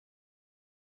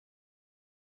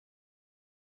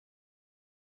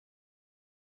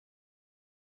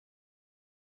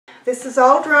This is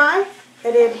all dry.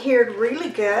 It adhered really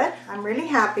good. I'm really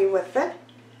happy with it.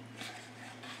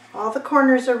 All the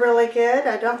corners are really good.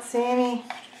 I don't see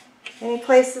any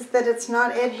places that it's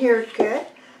not adhered good.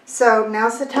 So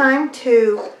now's the time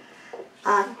to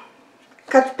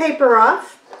cut the paper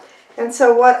off. And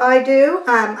so what I do,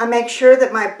 I make sure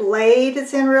that my blade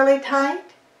is in really tight.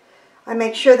 I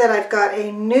make sure that I've got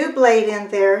a new blade in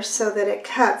there so that it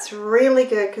cuts really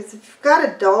good, because if you've got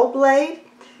a dull blade,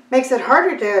 it makes it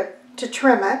harder to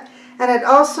trim it, and it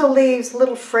also leaves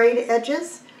little frayed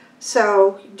edges.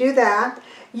 So do that.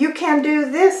 You can do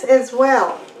this as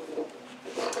well.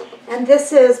 And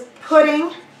this is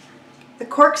putting the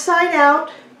cork side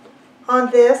out on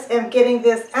this and getting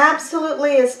this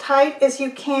absolutely as tight as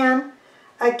you can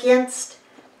against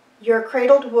your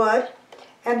cradled wood,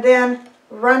 and then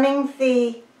running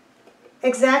the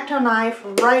X-Acto knife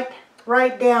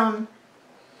right down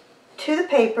to the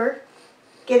paper,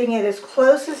 getting it as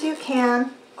close as you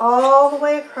can all the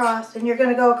way across, and you're going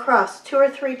to go across 2 or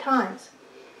 3 times.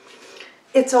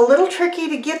 It's a little tricky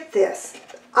to get this.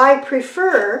 I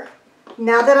prefer,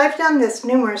 now that I've done this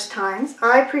numerous times,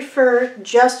 I prefer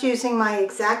just using my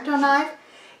X-Acto knife,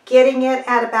 getting it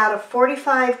at about a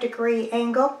 45-degree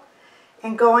angle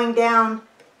and going down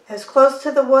as close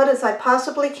to the wood as I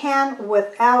possibly can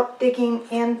without digging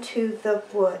into the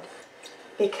wood,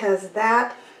 because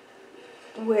that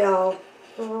will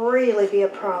really be a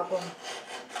problem.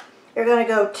 You're going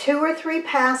to go 2 or 3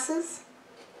 passes.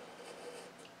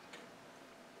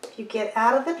 If you get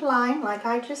out of the line like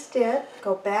I just did,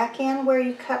 go back in where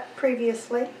you cut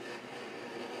previously.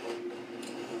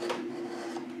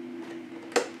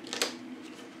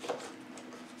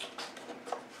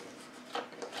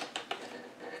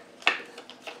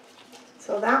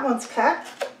 So that one's cut.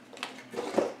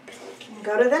 And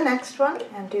go to the next one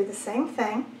and do the same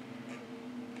thing.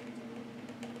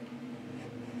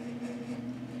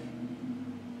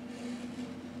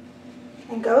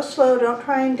 And go slow, don't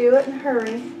try and do it in a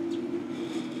hurry.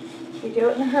 If you do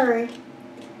it in a hurry,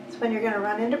 it's when you're going to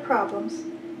run into problems.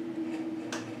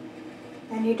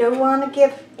 And you do want to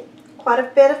give quite a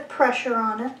bit of pressure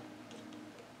on it.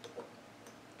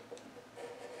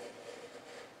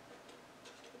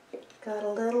 Got a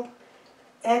little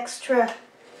extra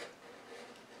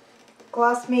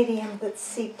gloss medium that's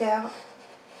seeped out.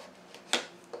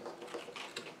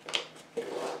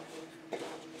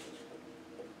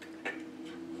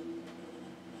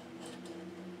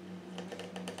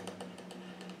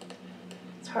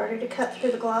 It's harder to cut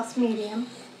through the gloss medium.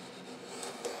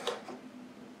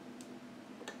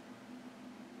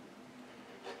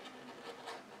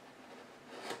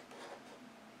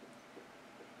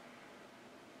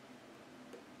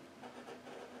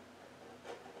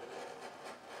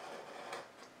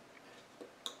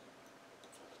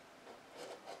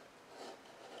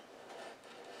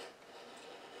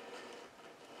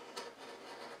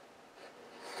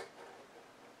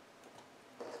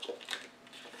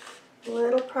 A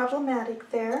little problematic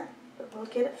there, but we'll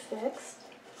get it fixed.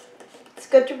 It's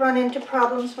good to run into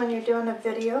problems when you're doing a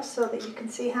video so that you can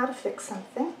see how to fix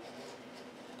something.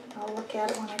 I'll look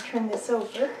at it when I turn this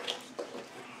over.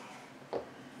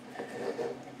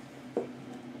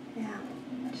 Yeah,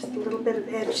 just a little bit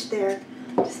of edge there.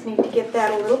 Just need to get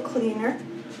that a little cleaner.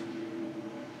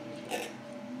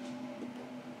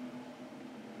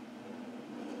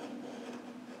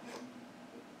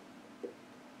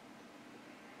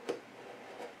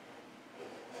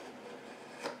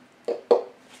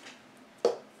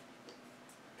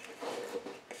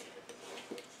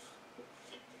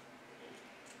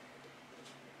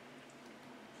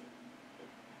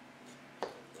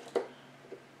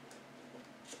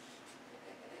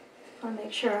 I want to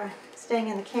make sure I'm staying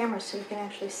in the camera so you can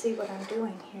actually see what I'm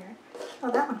doing here.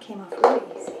 Oh, that one came off really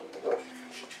easy.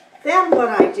 Then what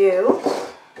I do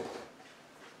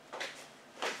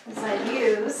is I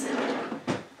use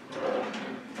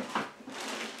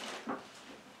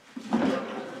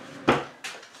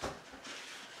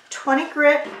 .20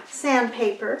 grit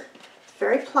sandpaper. It's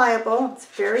very pliable, it's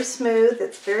very smooth,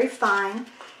 it's very fine,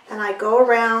 and I go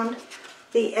around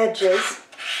the edges.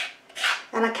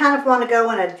 And I kind of want to go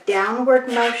in a downward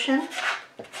motion.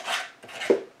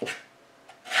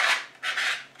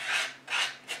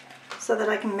 So that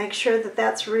I can make sure that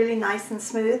that's really nice and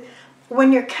smooth.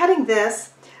 When you're cutting this,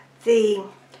 the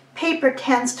paper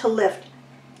tends to lift.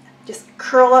 Just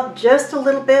curl up just a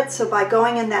little bit, so by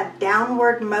going in that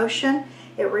downward motion,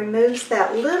 it removes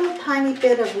that little tiny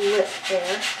bit of lip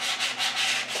there.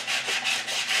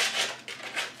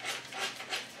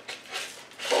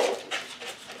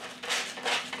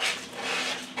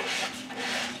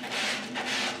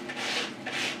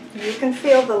 You can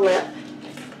feel the lip.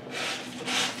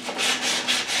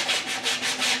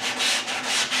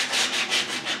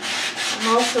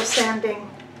 also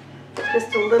sanding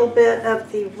just a little bit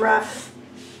of the rough.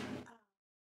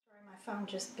 Sorry, my phone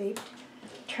just beeped.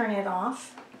 Turn it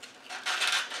off.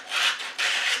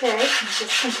 Okay, I'm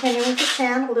just continuing to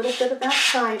sand a little bit of that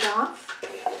side off.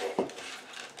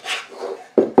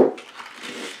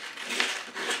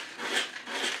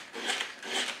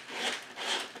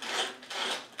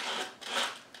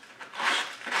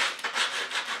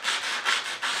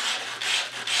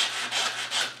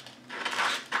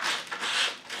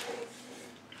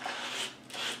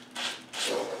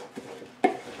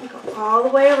 Go all the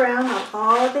way around on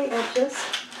all of the edges.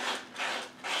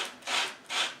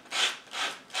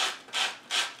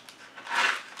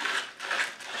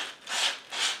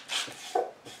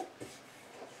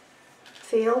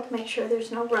 Feel, make sure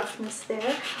there's no roughness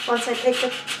there. Once I take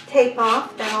the tape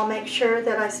off, then I'll make sure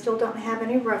that I still don't have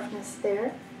any roughness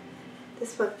there.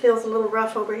 This one feels a little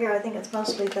rough over here. I think it's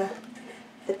mostly the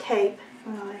tape.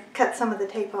 I cut some of the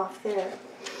tape off there.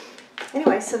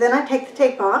 Anyway, so then I take the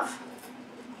tape off.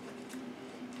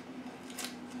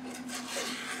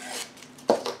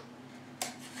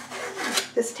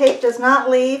 This tape does not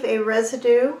leave a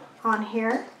residue on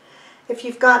here. If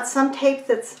you've got some tape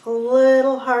that's a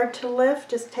little hard to lift,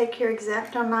 just take your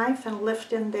X-Acto knife and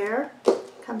lift in there.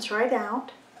 Comes right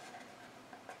out.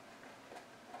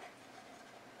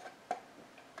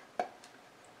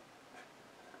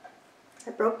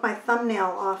 I broke my thumbnail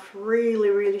off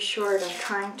really short. I'm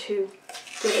trying to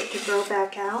get it to grow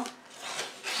back out.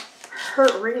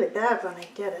 Hurt really bad when I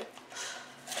did it.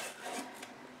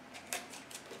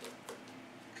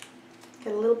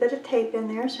 Get a little bit of tape in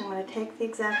there, so I'm going to take the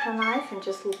X-Acto knife and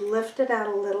just lift it out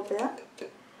a little bit.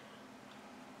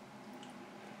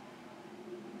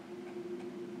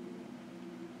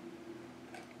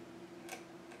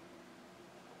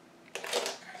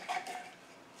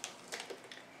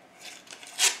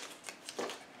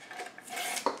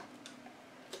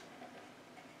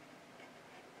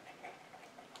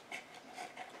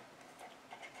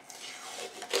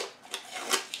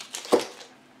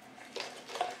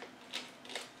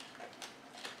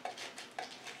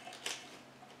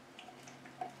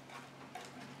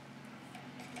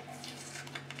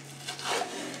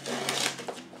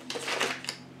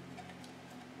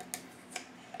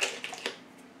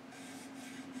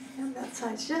 That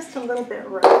side's just a little bit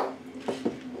rough,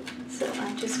 so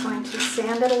I'm just going to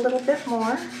sand it a little bit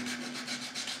more.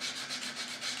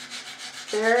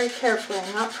 Very carefully,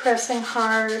 I'm not pressing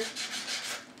hard.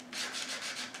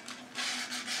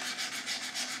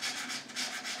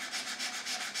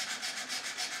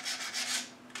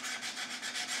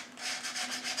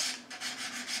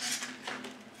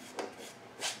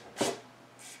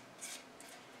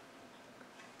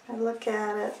 I look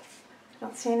at it,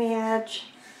 don't see any edge.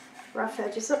 Rough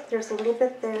edges. Oh, there's a little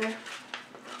bit there.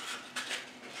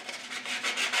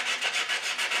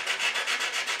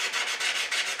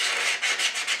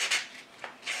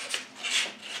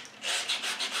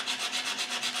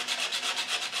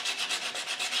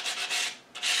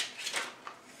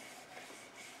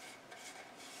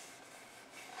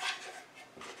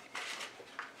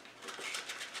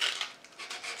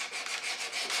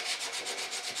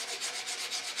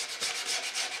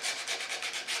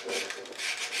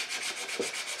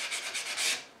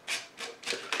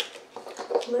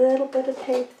 Little bit of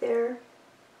tape there.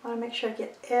 I want to make sure I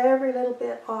get every little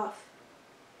bit off.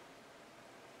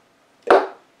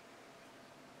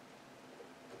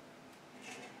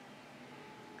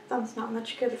 Thumb's not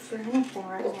much good for anything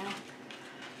right now.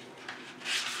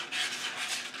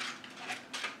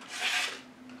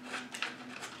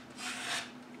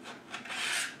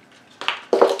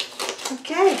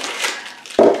 Okay,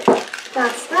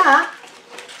 that's that,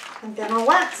 and then I'll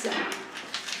wax it.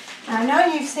 Now, I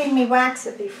know you've seen me wax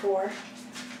it before,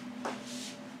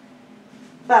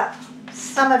 but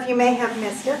some of you may have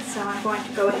missed it, so I'm going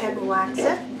to go ahead and wax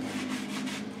it.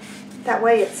 That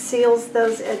way it seals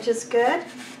those edges good.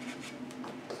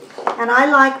 And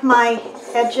I like my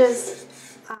edges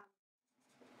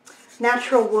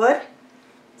natural wood,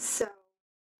 so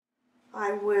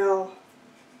I will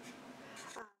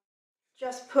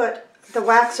just put the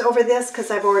wax over this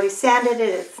because I've already sanded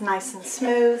it. It's nice and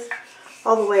smooth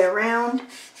all the way around,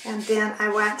 and then I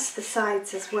wax the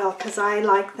sides as well because I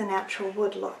like the natural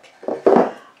wood look.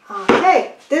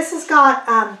 Okay, this has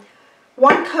got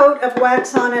one coat of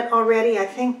wax on it already, I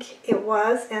think it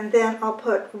was, and then I'll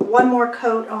put one more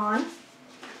coat on.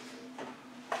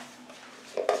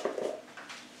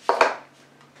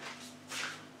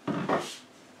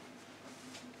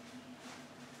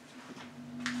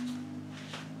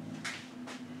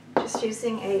 Just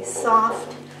using a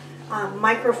soft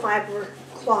microfiber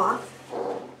cloth.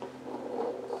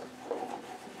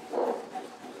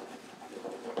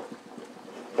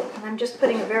 And I'm just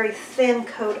putting a very thin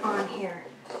coat on here,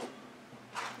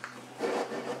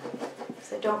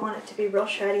 because I don't want it to be real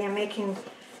shiny. I'm making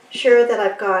sure that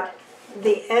I've got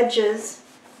the edges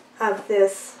of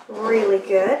this really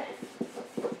good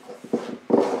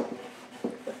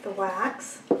with the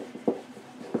wax.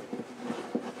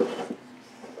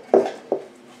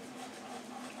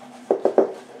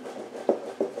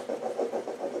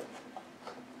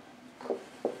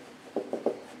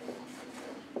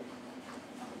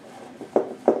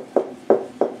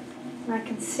 I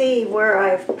can see where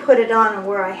I've put it on and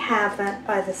where I haven't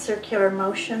by the circular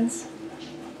motions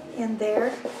in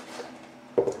there.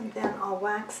 And then I'll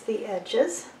wax the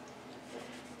edges.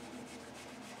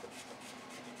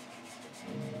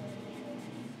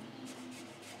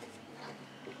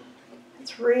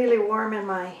 It's really warm in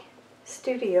my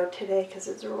studio today because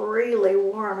it's really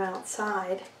warm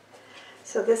outside.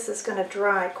 So this is going to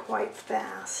dry quite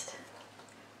fast.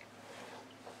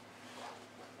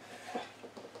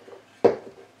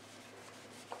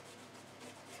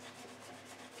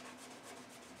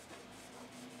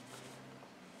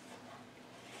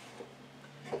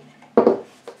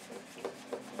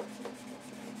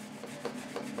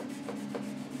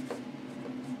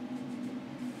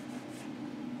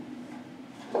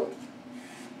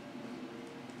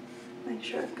 Make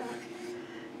sure I've got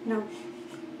no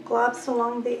globs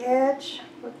along the edge.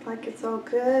 Looks like it's all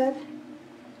good.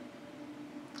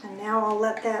 And now I'll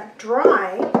let that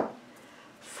dry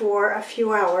for a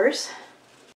few hours.